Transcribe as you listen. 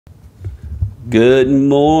Good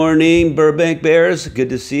morning, Burbank Bears. Good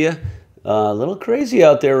to see you. A little crazy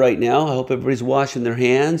out there right now. I hope everybody's washing their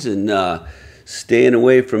hands and staying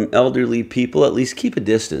away from elderly people. At least keep a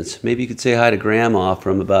distance. Maybe you could say hi to Grandma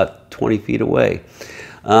from about 20 feet away.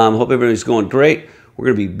 Hope everybody's going great. We're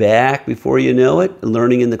going to be back before you know it,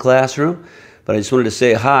 learning in the classroom. But I just wanted to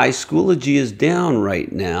say hi. Schoology is down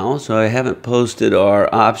right now, so I haven't posted our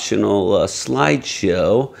optional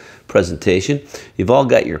slideshow presentation. You've all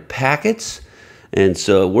got your packets. And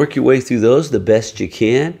so work your way through those the best you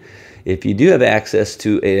can. If you do have access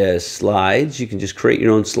to slides, you can just create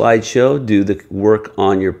your own slideshow, do the work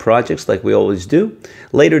on your projects like we always do.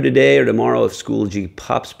 Later today or tomorrow, if Schoology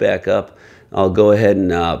pops back up, I'll go ahead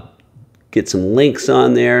and get some links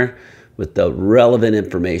on there with the relevant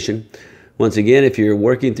information. Once again, if you're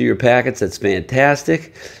working through your packets, that's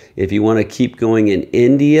fantastic. If you want to keep going in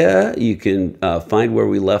India, you can find where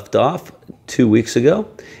we left off 2 weeks ago.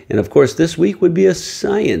 And of course, this week would be a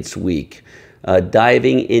science week,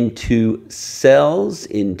 diving into cells,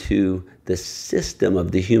 into the system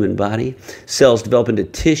of the human body. Cells develop into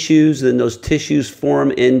tissues, then those tissues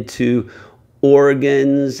form into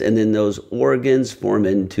organs, and then those organs form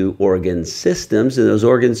into organ systems, and those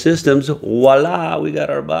organ systems, voila, we got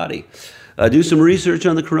our body. Do some research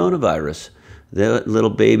on the coronavirus. That little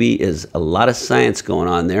baby is a lot of science going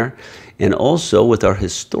on there. And also with our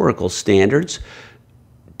historical standards,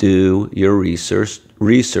 do your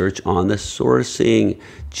research on the sourcing.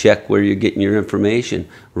 Check where you're getting your information.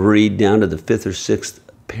 Read down to the 5th or 6th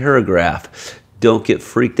paragraph. Don't get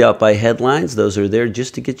freaked out by headlines. Those are there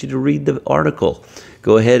just to get you to read the article.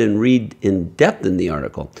 Go ahead and read in depth in the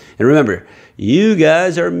article. And remember, you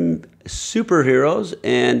guys are superheroes,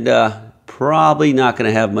 and probably not going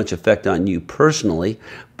to have much effect on you personally,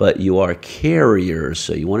 but you are carriers,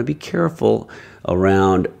 so you want to be careful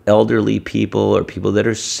around elderly people or people that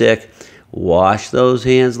are sick. Wash those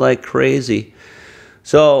hands like crazy.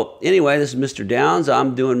 So anyway, this is Mr. Downs.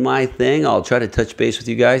 I'm doing my thing. I'll try to touch base with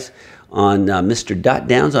you guys on Mr.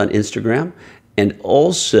 Downs on Instagram, and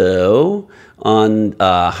also on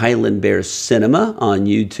Highland Bears Cinema on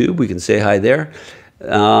YouTube. We can say hi there.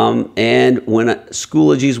 And when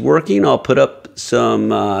Schoology is working, I'll put up some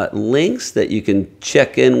links that you can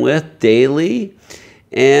check in with daily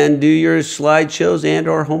and do your slideshows and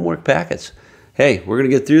our homework packets. Hey, we're going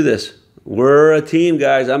to get through this. We're a team,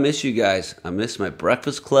 guys. I miss you guys. I miss my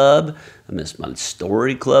breakfast club. I miss my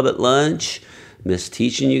story club at lunch. Miss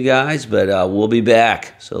teaching you guys, but we'll be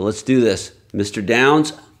back. So let's do this. Mr.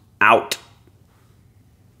 Downs, out.